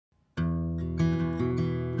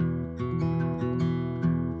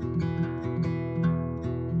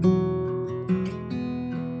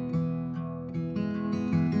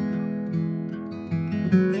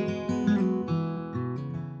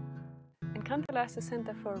Encántala is a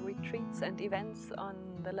center for retreats and events on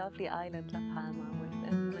the lovely island La Palma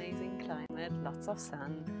with amazing climate, lots of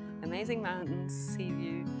sun, amazing mountains, sea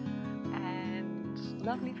view and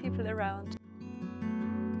lovely people around.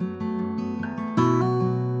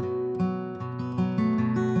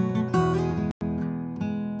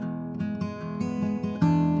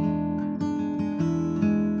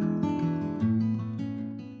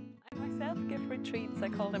 I myself give retreats, I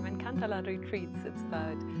call them Encántala retreats. It's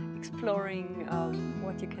about exploring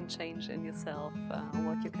what you can change in yourself,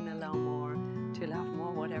 what you can allow more, to love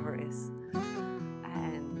more, whatever is.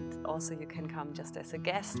 And also you can come just as a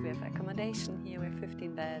guest. We have accommodation here, we have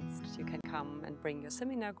 15 beds. You can come and bring your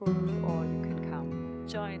seminar group, or you can come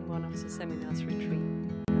join one of the seminars retreat.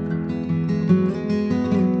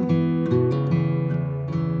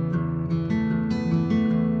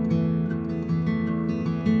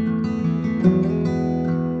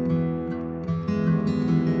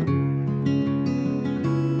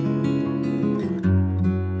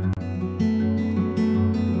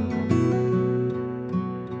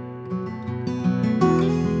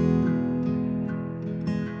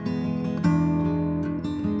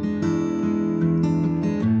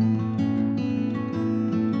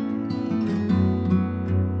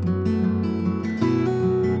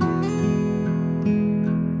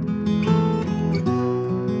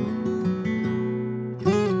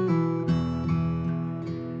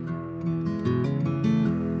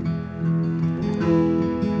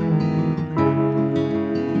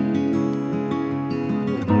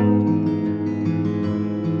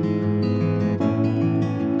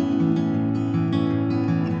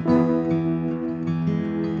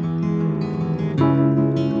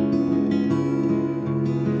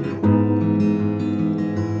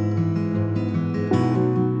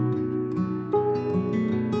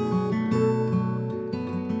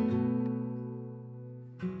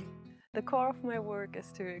 The core of my work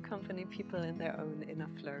is to accompany people in their own inner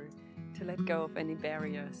flow, to let go of any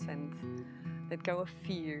barriers and let go of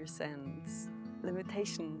fears and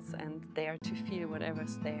limitations and dare to feel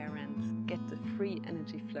whatever's there and get the free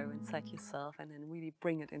energy flow inside yourself and then really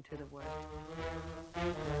bring it into the world.